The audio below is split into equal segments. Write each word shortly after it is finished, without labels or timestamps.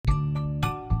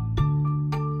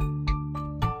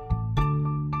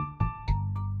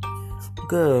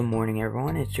Good morning,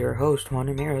 everyone. It's your host, Juan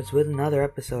Ramirez, with another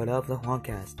episode of the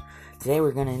Juancast. Today,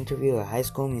 we're going to interview a high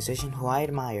school musician who I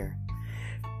admire.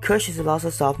 Kush is also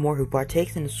a sophomore who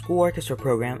partakes in the school orchestra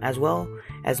program as well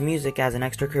as music as an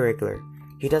extracurricular.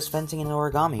 He does fencing and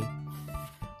origami.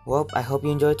 Well, I hope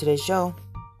you enjoyed today's show.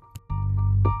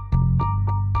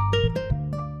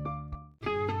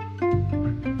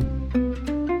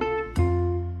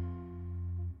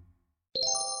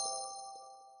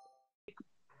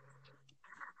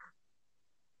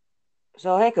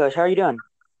 So, hey, Kush, how are you doing?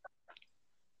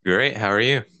 Great. How are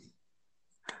you?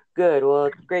 Good. Well,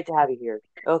 it's great to have you here.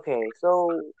 Okay,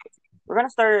 so we're going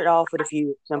to start it off with a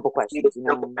few simple questions.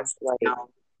 Like,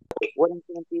 what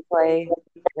instruments do you play?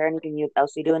 Is there anything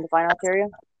else you do in the fine arts area?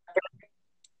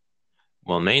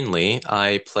 Well, mainly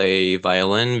I play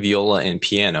violin, viola, and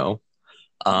piano.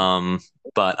 Um,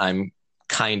 but I'm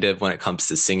kind of, when it comes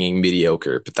to singing,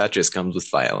 mediocre, but that just comes with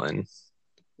violin.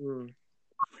 Hmm.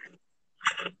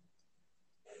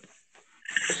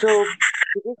 So,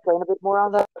 could you explain a bit more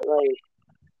on that?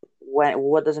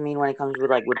 What does it mean when it comes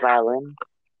with violin?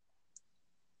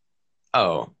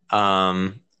 Oh,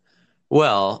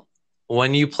 well,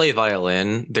 when you play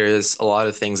violin, there's a lot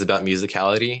of things about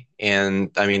musicality, and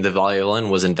I mean, the violin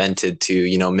was invented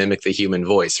to, mimic the human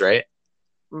voice, right?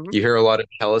 Mm-hmm. You hear a lot of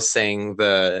cellists saying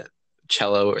the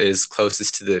cello is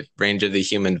closest to the range of the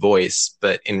human voice,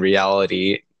 but in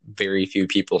reality, very few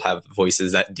people have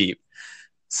voices that deep.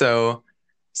 So,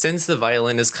 since the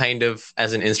violin is kind of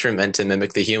as an instrument to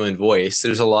mimic the human voice,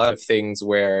 there's a lot of things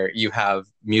where you have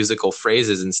musical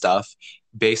phrases and stuff.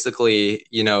 Basically,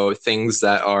 things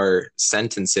that are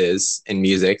sentences in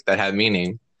music that have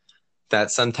meaning, that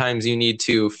sometimes you need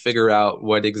to figure out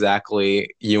what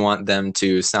exactly you want them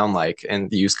to sound like,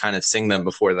 and you kind of sing them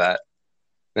before that.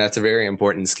 That's a very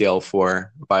important skill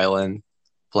for violin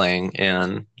playing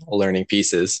and learning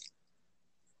pieces.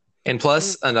 And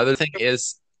plus, another thing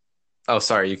is, oh,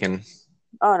 sorry, you can.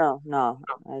 Oh no,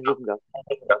 you can go.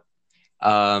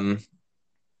 Um,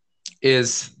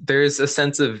 is there's a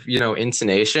sense of,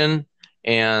 intonation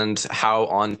and how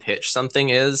on pitch something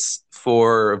is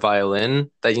for violin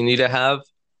that you need to have.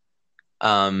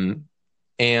 Um,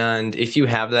 and if you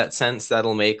have that sense,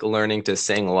 that'll make learning to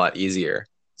sing a lot easier.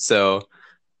 So,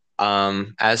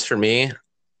 as for me,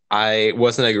 I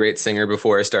wasn't a great singer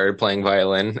before I started playing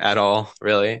violin at all,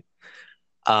 really.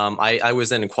 I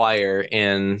was in choir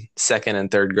in second and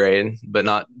third grade, but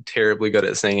not terribly good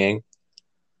at singing.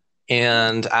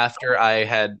 And after I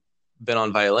had been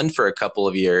on violin for a couple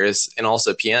of years and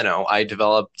also piano, I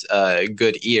developed a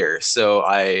good ear. So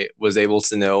I was able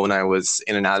to know when I was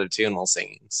in and out of tune while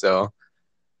singing. So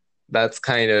that's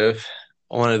kind of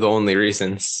one of the only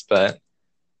reasons. But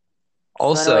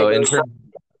So in a way, also in terms,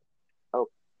 oh,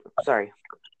 sorry.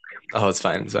 oh, it's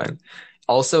fine, it's fine.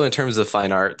 Also in terms of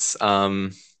fine arts,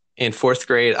 in fourth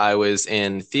grade I was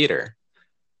in theater,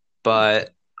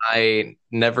 but I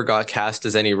never got cast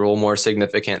as any role more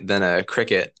significant than a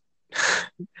cricket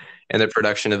in the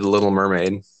production of The Little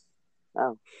Mermaid.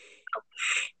 Oh,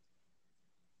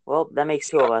 well, that makes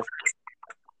two of us.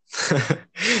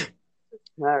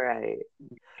 All right.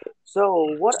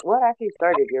 So, what actually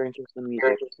started your interest in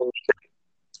music?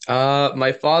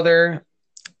 My father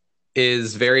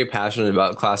is very passionate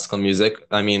about classical music.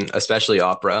 I mean, especially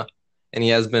opera, and he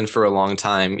has been for a long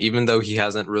time, even though he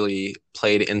hasn't really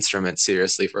played instruments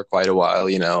seriously for quite a while,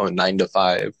 9 to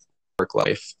 5 work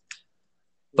life.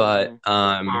 But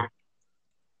Mm,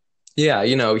 yeah,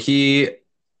 he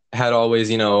had always,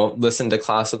 listened to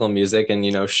classical music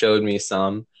and, showed me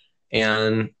some.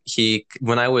 And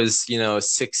when I was,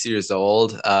 6 years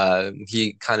old,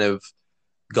 he kind of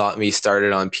got me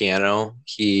started on piano.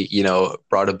 He,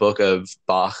 brought a book of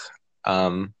Bach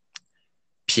um,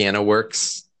 piano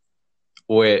works,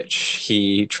 which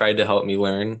he tried to help me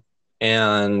learn.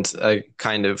 And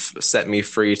kind of set me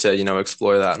free to,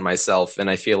 explore that myself. And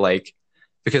I feel like,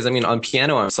 because I mean, on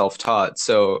piano, I'm self-taught.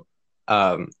 So,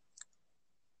 um,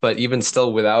 but even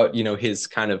still, without, his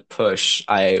kind of push,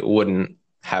 I wouldn't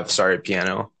have started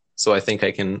piano. So I think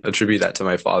I can attribute that to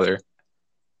my father.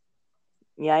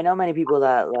 yeah, I know many people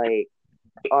that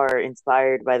are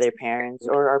inspired by their parents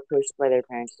or are pushed by their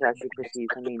parents to actually pursue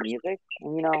something in music,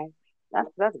 and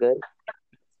that's good.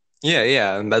 Yeah,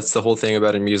 yeah, and that's the whole thing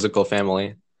about a musical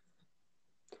family.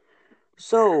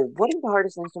 So, what is the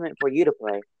hardest instrument for you to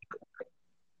play?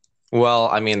 Well,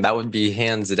 I mean, that would be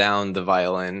hands down the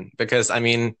violin because I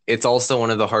mean, it's also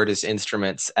one of the hardest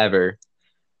instruments ever.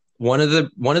 One of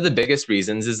the biggest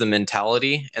reasons is the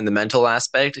mentality and the mental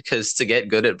aspect, because to get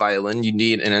good at violin, you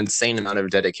need an insane amount of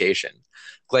dedication.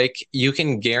 Like, you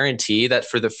can guarantee that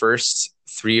for the first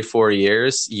 3 or 4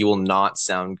 years, you will not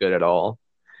sound good at all.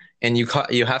 And you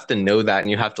have to know that, and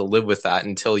you have to live with that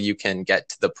until you can get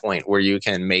to the point where you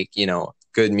can make,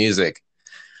 good music.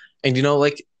 And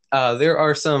like there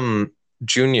are some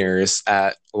juniors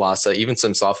at Lhasa, even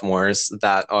some sophomores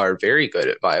that are very good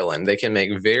at violin. They can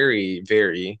make very,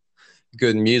 very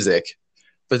good music.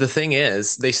 But the thing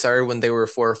is, they started when they were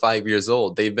 4 or 5 years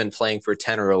old. They've been playing for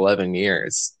 10 or 11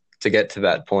 years to get to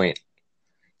that point.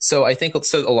 So I think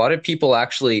so. A lot of people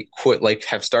actually quit, like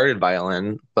have started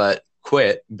violin, but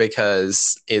quit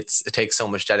because it takes so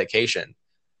much dedication.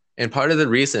 And part of the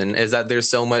reason is that there's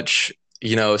so much,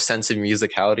 sense of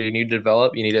musicality you need to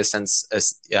develop. You need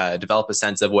develop a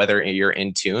sense of whether you're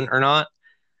in tune or not.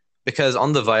 Because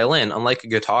on the violin, unlike a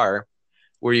guitar,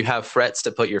 where you have frets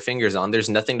to put your fingers on, there's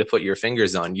nothing to put your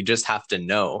fingers on. You just have to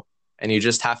know. And you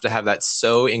just have to have that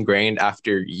so ingrained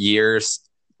after years,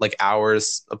 like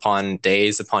hours upon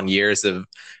days upon years of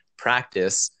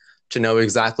practice, to know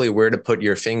exactly where to put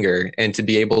your finger and to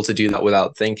be able to do that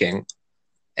without thinking.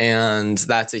 And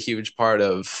that's a huge part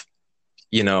of,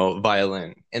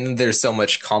 violin. And then there's so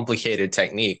much complicated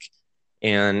technique,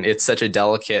 and it's such a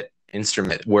delicate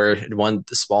instrument where one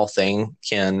small thing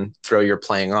can throw your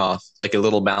playing off, like a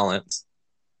little balance.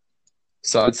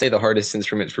 So I would say the hardest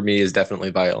instrument for me is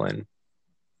definitely violin.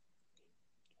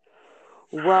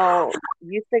 Well,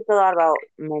 you speak a lot about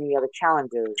many other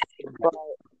challenges, but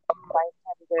by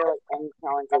chance, is there like any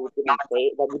challenge that you didn't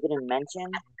say that you didn't mention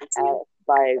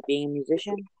by being a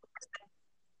musician?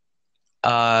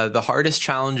 The hardest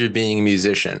challenge of being a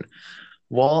musician.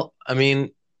 Well, I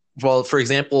mean, for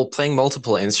example, playing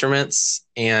multiple instruments,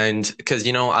 and because,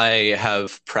 I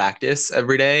have practice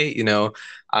every day,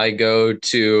 I go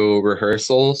to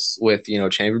rehearsals with,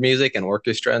 chamber music and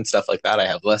orchestra and stuff like that. I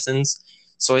have lessons.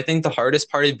 So I think the hardest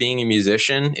part of being a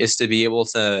musician is to be able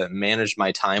to manage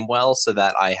my time well so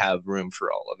that I have room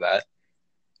for all of that.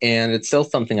 And it's still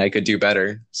something I could do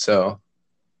better. So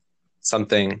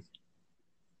something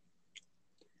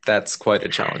that's quite a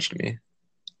challenge to me.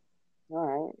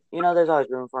 All right. There's always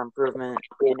room for improvement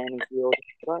in any field.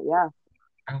 But yeah.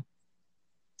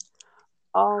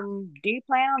 Do you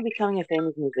plan on becoming a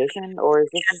famous musician, or is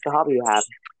this just a hobby you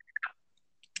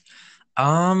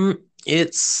have?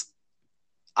 It's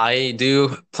I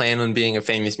do plan on being a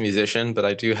famous musician, but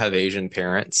I do have Asian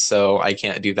parents, so I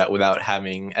can't do that without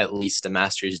having at least a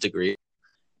master's degree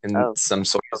in Oh, some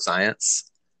sort of science.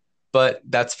 But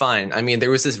that's fine. I mean, there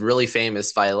was this really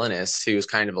famous violinist who was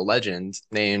kind of a legend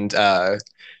named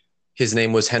his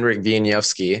name was Henryk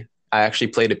Wieniawski. I actually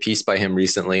played a piece by him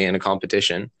recently in a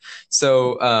competition.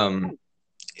 So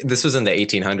this was in the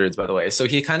 1800s, by the way. So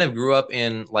he kind of grew up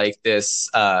in like this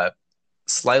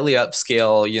slightly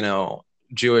upscale,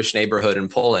 Jewish neighborhood in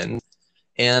Poland.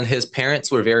 And his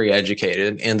parents were very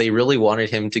educated, and they really wanted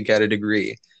him to get a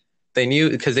degree. They knew,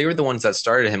 because they were the ones that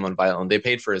started him on violin. They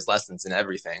paid for his lessons and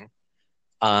everything.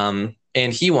 And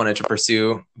he wanted to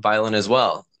pursue violin as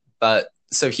well. But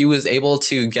so he was able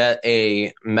to get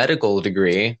a medical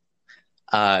degree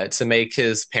to make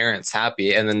his parents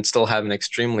happy and then still have an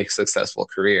extremely successful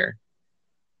career.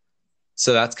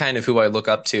 So that's kind of who I look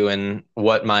up to and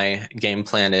what my game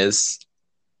plan is.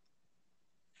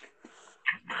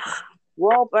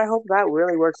 well, I hope that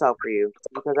really works out for you,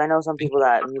 because I know some people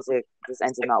that music just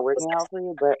ends up not working out for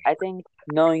you. But I think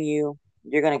knowing you,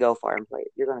 you're gonna go far and play.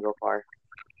 You're gonna go far.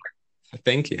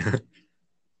 Thank you.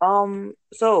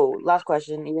 So last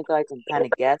question, even though I can kind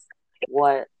of guess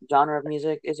what genre of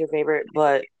music is your favorite,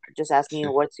 but just asking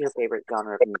you, what's your favorite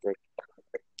genre of music?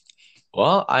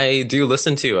 Well, I do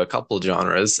listen to a couple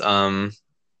genres.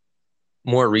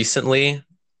 More recently,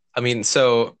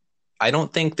 so I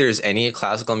don't think there's any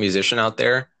classical musician out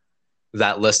there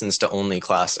that listens to only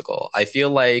classical. I feel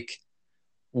like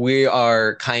we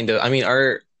are kind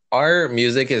of, our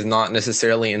music is not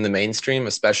necessarily in the mainstream,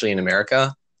 especially in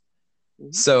America.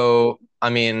 Mhm. So,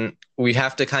 we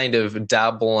have to kind of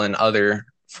dabble in other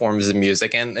forms of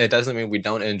music, and it doesn't mean we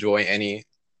don't enjoy any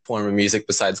form of music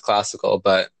besides classical,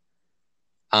 but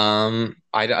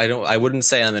I wouldn't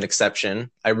say I'm an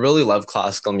exception. I really love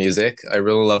classical music. I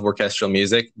really love orchestral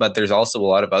music, but there's also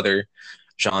a lot of other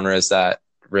genres that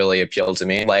really appeal to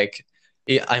me. Like,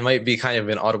 I might be kind of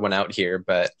an odd one out here,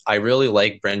 but I really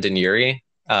like Brendan Urie,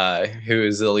 who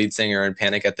is the lead singer in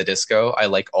Panic at the Disco. I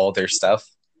like all their stuff.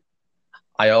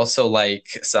 I also like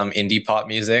some indie pop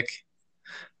music.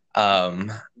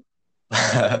 Um,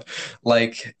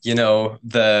 like,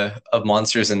 the of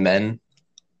Monsters and Men.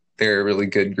 They're a really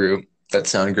good group that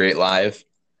sound great live.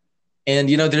 And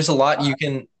there's a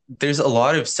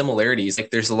lot of similarities. Like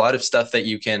there's a lot of stuff that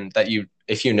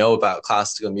if you know about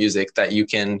classical music, that you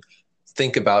can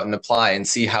think about and apply and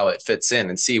see how it fits in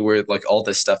and see where like all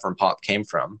this stuff from pop came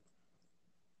from.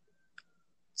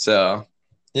 So,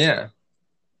 yeah.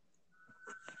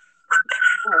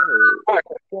 All right.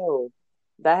 So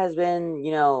that has been,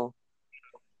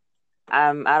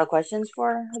 I'm out of questions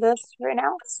for this right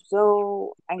now.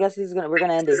 So I guess we're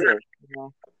gonna end it here.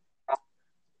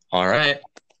 All right.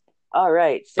 All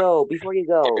right. So before you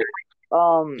go,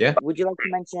 Yeah. would you like to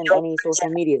mention any social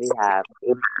media you have?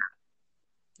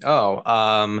 Oh,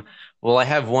 well, I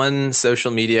have one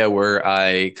social media where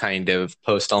I kind of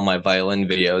post all my violin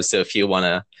videos. So if you want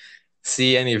to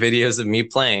see any videos of me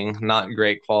playing, not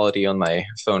great quality on my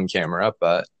phone camera,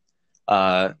 but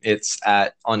it's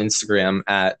at on Instagram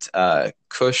at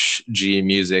Kush G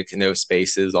Music, no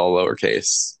spaces, all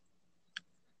lowercase.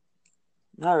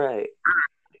 All right.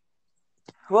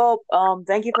 Well,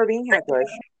 thank you for being here, Kush.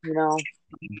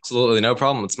 Absolutely no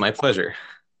problem. It's my pleasure.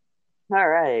 All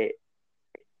right.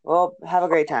 Well, have a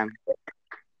great time.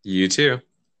 You too.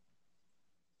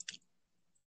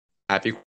 Happy